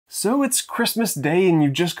So it's Christmas Day and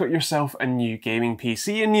you've just got yourself a new gaming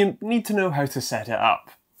PC and you need to know how to set it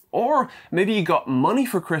up. Or maybe you got money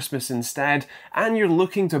for Christmas instead and you're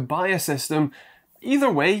looking to buy a system.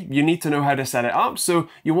 Either way, you need to know how to set it up, so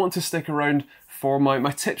you want to stick around for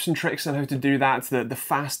my tips and tricks on how to do that the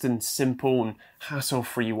fast and simple and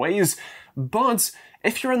hassle-free ways. But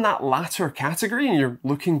if you're in that latter category and you're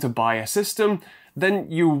looking to buy a system,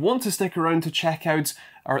 then you want to stick around to check out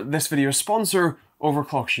this video's sponsor,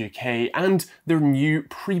 Overclockers UK, and their new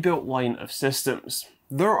pre-built line of systems.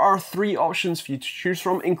 There are 3 options for you to choose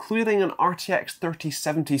from, including an RTX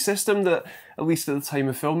 3070 system that, at least at the time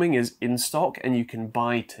of filming, is in stock and you can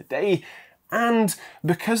buy today. And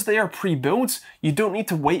because they are pre-built, you don't need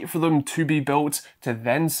to wait for them to be built to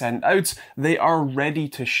then send out. They are ready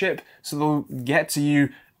to ship, so they'll get to you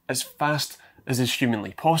as fast as is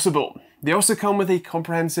humanly possible. They also come with a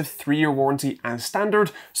comprehensive 3-year warranty as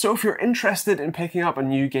standard, so if you're interested in picking up a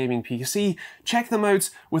new gaming PC, check them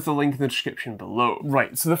out with the link in the description below.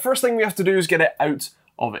 Right, so the first thing we have to do is get it out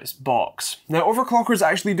of its box. Now, overclockers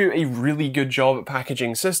actually do a really good job at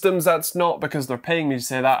packaging systems. That's not because they're paying me to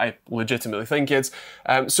say that, I legitimately think it's.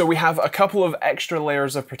 So we have a couple of extra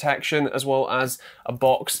layers of protection, as well as a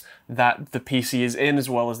box that the PC is in,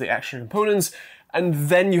 as well as the extra components. And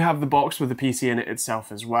then you have the box with the PC in it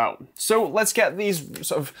itself as well. So let's get these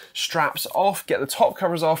sort of straps off, get the top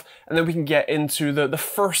covers off, and then we can get into the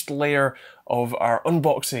first layer of our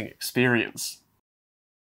unboxing experience.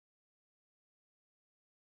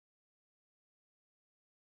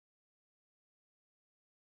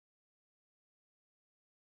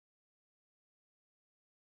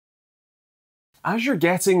 As you're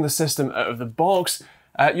getting the system out of the box,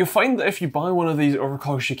 you'll find that if you buy one of these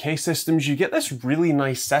Overclockers UK systems, you get this really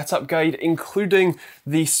nice setup guide, including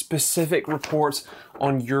the specific report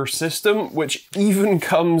on your system, which even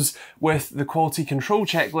comes with the quality control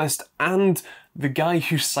checklist and the guy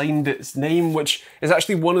who signed its name, which is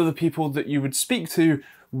actually one of the people that you would speak to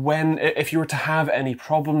if you were to have any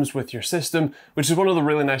problems with your system, which is one of the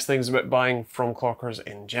really nice things about buying from Clockers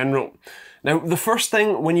in general. Now, the first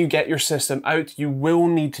thing when you get your system out, you will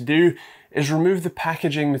need to do is remove the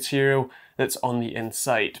packaging material that's on the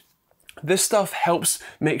inside. This stuff helps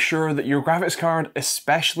make sure that your graphics card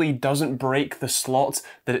especially doesn't break the slot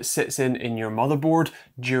that it sits in your motherboard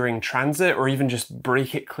during transit, or even just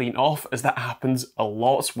break it clean off, as that happens a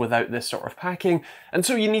lot without this sort of packing. And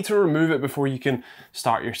so you need to remove it before you can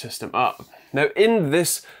start your system up. Now, in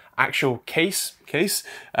this actual case,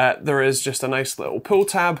 there is just a nice little pull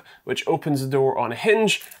tab which opens the door on a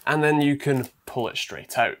hinge, and then you can pull it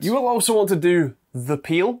straight out. You will also want to do the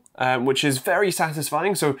peel, which is very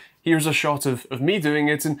satisfying, so here's a shot of me doing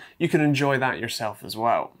it, and you can enjoy that yourself as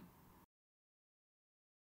well.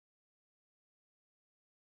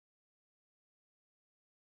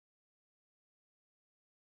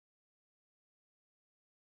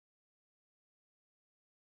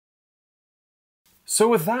 So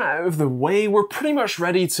with that out of the way, we're pretty much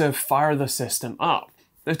ready to fire the system up.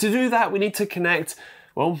 Now, to do that, we need to connect,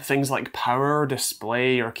 well, things like power,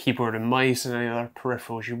 display, or keyboard and mice, and any other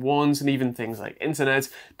peripherals you want, and even things like internet,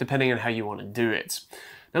 depending on how you want to do it.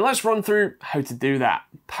 Now let's run through how to do that.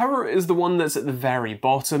 Power is the one that's at the very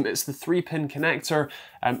bottom. It's the 3-pin connector,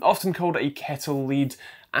 often called a kettle lead,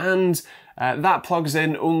 and that plugs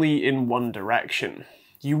in only in one direction.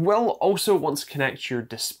 You will also want to connect your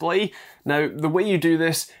display. Now, the way you do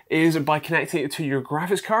this is by connecting it to your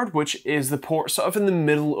graphics card, which is the port sort of in the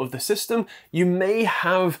middle of the system. You may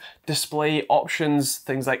have display options,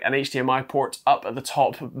 things like an HDMI port up at the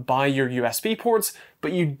top by your USB ports,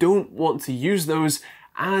 but you don't want to use those,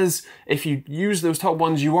 as if you use those top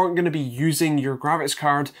ones, you aren't going to be using your graphics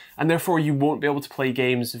card, and therefore you won't be able to play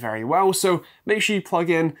games very well. So make sure you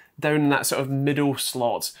plug in down in that sort of middle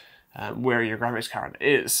slot where your graphics card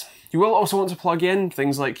is. You will also want to plug in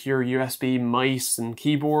things like your USB mice and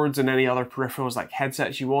keyboards and any other peripherals like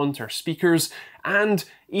headsets you want or speakers, and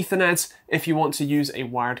Ethernet if you want to use a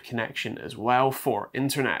wired connection as well for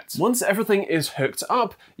internet. Once everything is hooked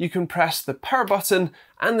up, you can press the power button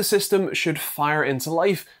and the system should fire into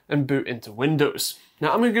life and boot into Windows.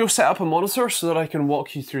 Now I'm going to go set up a monitor so that I can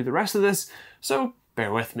walk you through the rest of this, so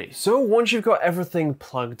bear with me. So once you've got everything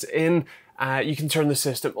plugged in, you can turn the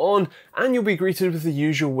system on and you'll be greeted with the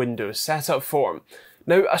usual Windows setup form.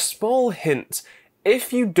 Now, a small hint,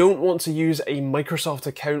 if you don't want to use a Microsoft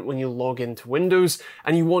account when you log into Windows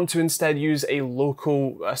and you want to instead use a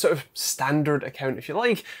local sort of standard account if you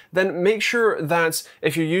like, then make sure that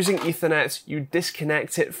if you're using Ethernet, you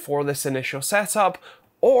disconnect it for this initial setup,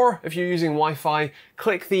 Or if you're using Wi-Fi,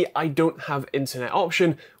 click the I don't have internet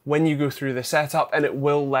option when you go through the setup, and it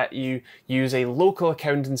will let you use a local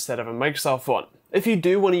account instead of a Microsoft one. If you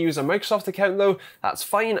do want to use a Microsoft account though, that's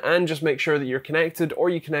fine, and just make sure that you're connected or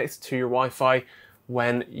you connect to your Wi-Fi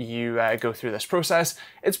when you go through this process.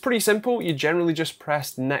 It's pretty simple. You generally just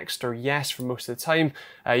press next or yes for most of the time.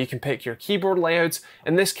 You can pick your keyboard layout.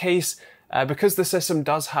 In this case, because the system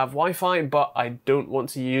does have Wi-Fi, but I don't want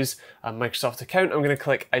to use a Microsoft account, I'm going to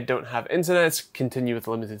click I don't have internet, continue with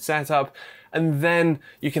limited setup, and then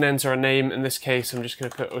you can enter a name. In this case, I'm just going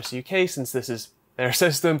to put OCUK since this is their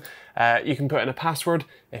system. You can put in a password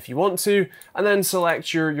if you want to, and then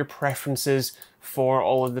select your preferences for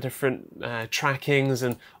all of the different trackings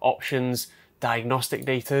and options, diagnostic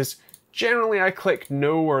datas. Generally, I click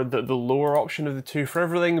no, or the lower option of the two for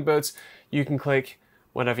everything, but you can click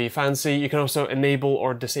whatever you fancy. You can also enable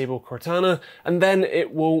or disable Cortana, and then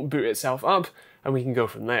it will boot itself up, and we can go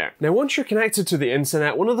from there. Now, once you're connected to the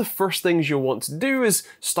internet, one of the first things you'll want to do is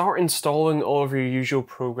start installing all of your usual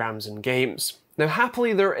programs and games. Now,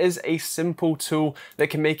 happily, there is a simple tool that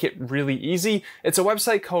can make it really easy. It's a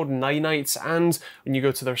website called Ninites, and when you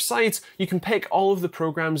go to their site, you can pick all of the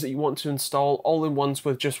programs that you want to install all in once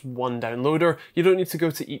with just one downloader. You don't need to go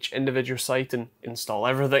to each individual site and install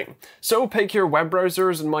everything. So pick your web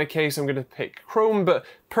browsers. In my case, I'm going to pick Chrome, but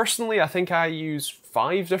personally, I think I use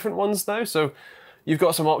 5 different ones now, so you've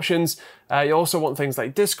got some options. You also want things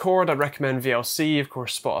like Discord. I'd recommend VLC, of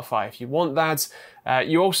course Spotify if you want that.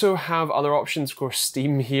 You also have other options, of course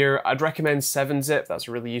Steam here. I'd recommend 7-Zip, that's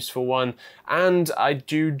a really useful one. And I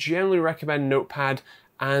do generally recommend Notepad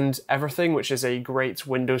and Everything, which is a great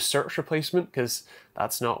Windows search replacement, because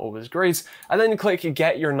that's not always great. And then click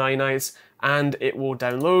Get Your Ninites, and it will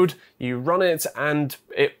download. You run it, and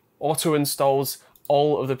it auto installs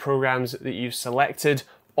all of the programs that you've selected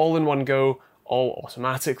all in one go, all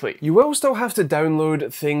automatically. You will still have to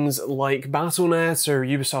download things like Battle.net or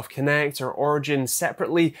Ubisoft Connect or Origin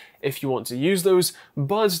separately if you want to use those,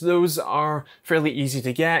 but those are fairly easy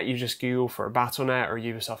to get. You just Google for Battle.net or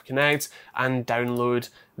Ubisoft Connect and download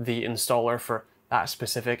the installer for that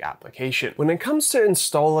specific application. When it comes to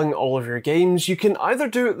installing all of your games, you can either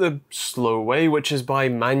do it the slow way, which is by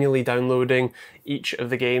manually downloading each of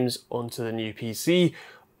the games onto the new PC,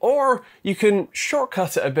 or you can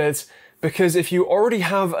shortcut it a bit, because if you already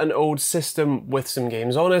have an old system with some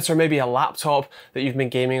games on it, or maybe a laptop that you've been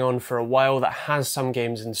gaming on for a while that has some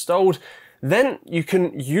games installed, then you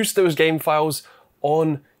can use those game files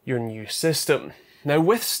on your new system. Now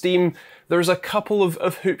with Steam, there's a couple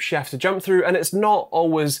of hoops you have to jump through, and it's not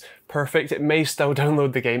always perfect. It may still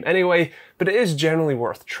download the game anyway, but it is generally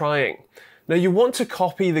worth trying. Now you want to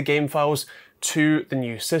copy the game files to the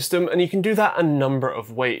new system, and you can do that a number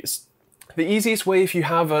of ways. The easiest way, if you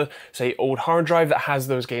have a, say, old hard drive that has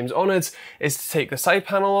those games on it, is to take the side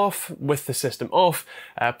panel off with the system off,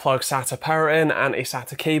 plug SATA power in and a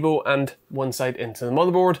SATA cable and one side into the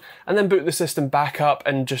motherboard, and then boot the system back up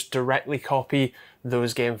and just directly copy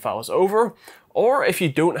those game files over. Or if you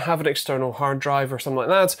don't have an external hard drive or something like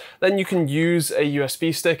that, then you can use a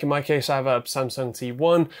USB stick. In my case, I have a Samsung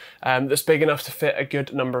T1 that's big enough to fit a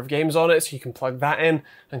good number of games on it, so you can plug that in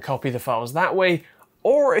and copy the files that way.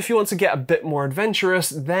 Or if you want to get a bit more adventurous,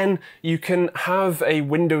 then you can have a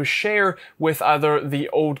Windows share with either the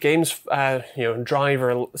old games drive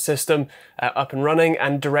or system up and running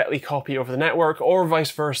and directly copy over the network, or vice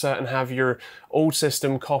versa, and have your old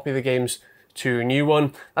system copy the games to a new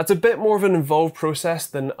one. That's a bit more of an involved process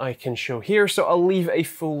than I can show here, so I'll leave a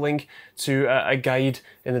full link to a guide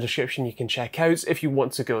in the description you can check out if you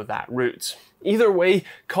want to go that route. Either way,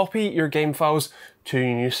 copy your game files to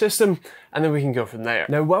your new system, and then we can go from there.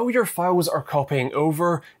 Now, while your files are copying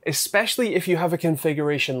over, especially if you have a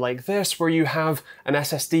configuration like this where you have an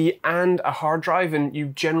SSD and a hard drive, and you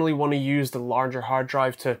generally want to use the larger hard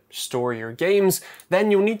drive to store your games,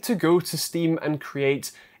 then you'll need to go to Steam and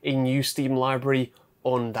create a new Steam library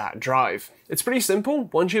on that drive. It's pretty simple.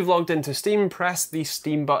 Once you've logged into Steam, press the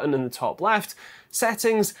Steam button in the top left,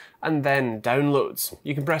 Settings, and then Downloads.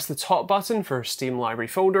 You can press the top button for Steam library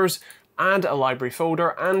folders, add a library folder,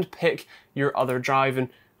 and pick your other drive and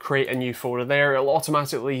create a new folder there. It'll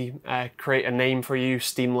automatically create a name for you.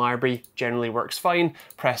 Steam library generally works fine.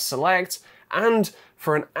 Press Select, and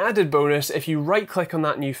For an added bonus, if you right click on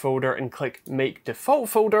that new folder and click Make Default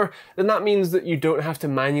Folder, then that means that you don't have to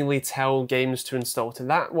manually tell games to install to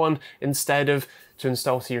that one instead of to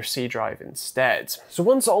install to your C drive instead. So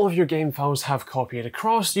once all of your game files have copied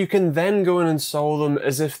across, you can then go and install them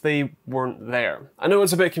as if they weren't there. I know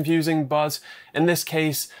it's a bit confusing, but in this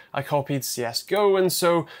case, I copied CSGO, and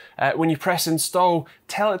so when you press install,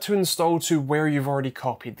 tell it to install to where you've already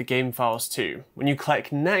copied the game files to. When you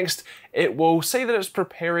click next, it will say that it's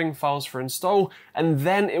preparing files for install, and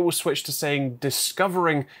then it will switch to saying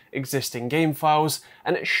discovering existing game files,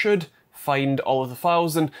 and it should find all of the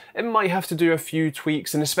files, and it might have to do a few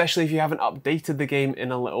tweaks, and especially if you haven't updated the game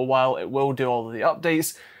in a little while, it will do all of the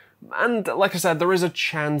updates. And like I said, there is a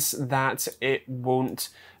chance that it won't,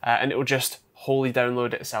 and it will just wholly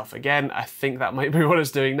download itself again. I think that might be what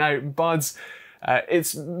it's doing now, but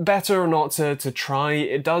it's better not to try.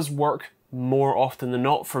 It does work more often than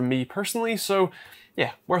not for me personally, so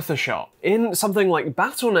yeah, worth a shot. In something like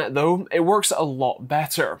Battle.net though, it works a lot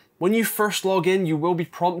better. When you first log in, you will be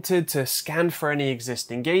prompted to scan for any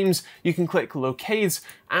existing games. You can click Locate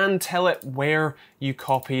and tell it where you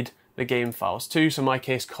copied the game files to. So in my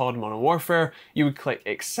case, COD Modern Warfare, you would click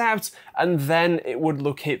Accept, and then it would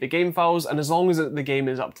locate the game files, and as long as the game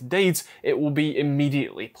is up to date, it will be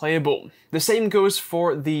immediately playable. The same goes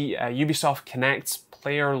for the Ubisoft Connect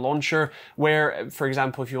player launcher, where, for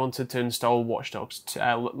example, if you wanted to install Watch Dogs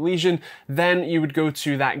Legion, then you would go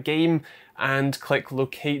to that game and click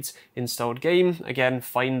Locate Installed Game, again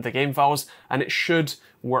find the game files, and it should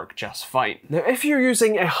work just fine. Now if you're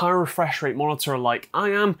using a high refresh rate monitor like I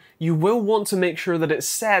am, you will want to make sure that it's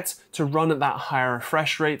set to run at that higher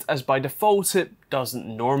refresh rate, as by default it doesn't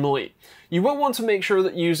normally. You will want to make sure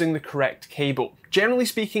that you're using the correct cable. Generally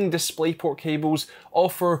speaking, DisplayPort cables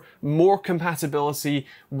offer more compatibility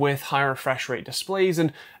with higher refresh rate displays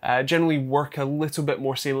and generally work a little bit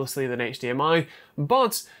more seamlessly than HDMI,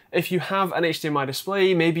 but if you have an HDMI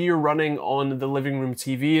display, maybe you're running on the living room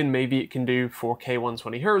TV and maybe it can do 4K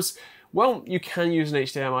 120Hz, well, you can use an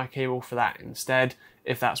HDMI cable for that instead,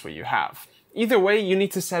 if that's what you have. Either way, you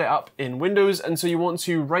need to set it up in Windows, and so you want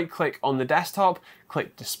to right-click on the desktop,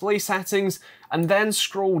 click Display Settings, and then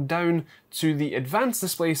scroll down to the Advanced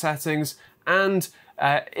Display Settings, and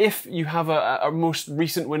if you have a most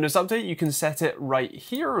recent Windows update, you can set it right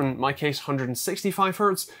here, in my case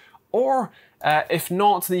 165Hz, or if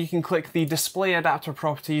not, then you can click the Display Adapter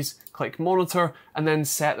Properties, click Monitor, and then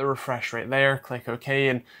set the refresh rate there, click OK,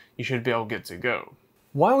 and you should be all good to go.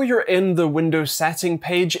 While you're in the Windows setting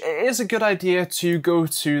page, it is a good idea to go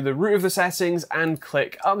to the root of the settings and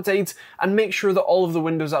click Update and make sure that all of the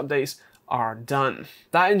Windows updates are done.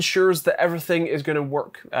 That ensures that everything is going to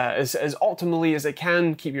work as optimally as it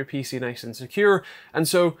can, keep your PC nice and secure, and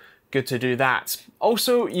so good to do that.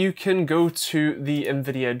 Also, you can go to the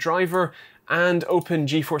NVIDIA driver and open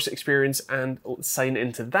GeForce Experience and sign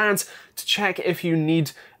into that to check if you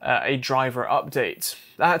need a driver update.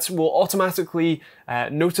 That will automatically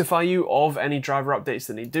notify you of any driver updates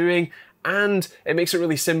that need doing, and it makes it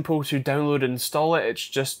really simple to download and install it. It's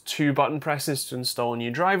just 2 button presses to install a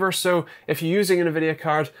new driver, so if you're using an NVIDIA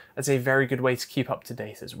card, that's a very good way to keep up to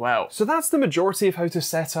date as well. So that's the majority of how to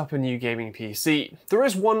set up a new gaming PC. There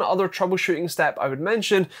is one other troubleshooting step I would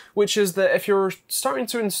mention, which is that if you're starting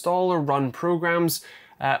to install or run programs,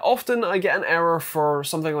 often I get an error for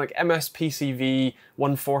something like MSPCV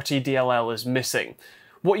 140 DLL is missing.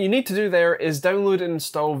 What you need to do there is download and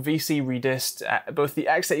install VC Redist, both the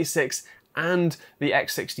x86 and the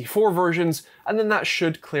x64 versions, and then that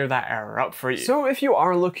should clear that error up for you. So if you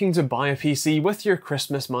are looking to buy a PC with your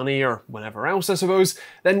Christmas money, or whenever else I suppose,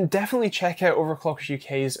 then definitely check out Overclockers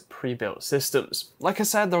UK's pre-built systems. Like I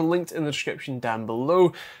said, they're linked in the description down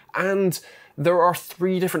below, and there are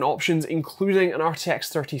 3 different options, including an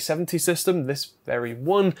RTX 3070 system, this very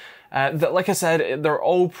one, that, like I said, they're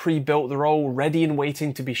all pre-built, they're all ready and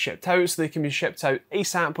waiting to be shipped out, so they can be shipped out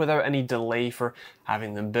ASAP without any delay for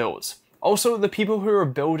having them built. Also, the people who are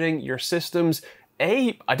building your systems,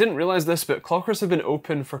 I didn't realize this, but Clockers have been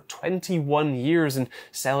open for 21 years and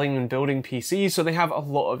selling and building PCs, so they have a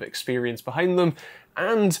lot of experience behind them.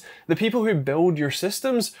 And the people who build your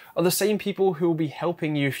systems are the same people who will be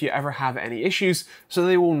helping you if you ever have any issues, so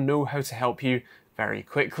they will know how to help you very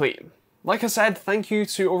quickly. Like I said, thank you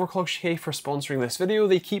to Overclockers UK for sponsoring this video.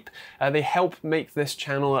 They help make this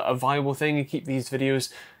channel a viable thing and keep these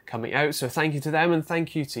videos coming out, so thank you to them and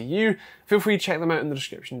thank you to you. Feel free to check them out in the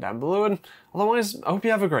description down below, and otherwise, I hope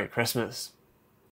you have a great Christmas.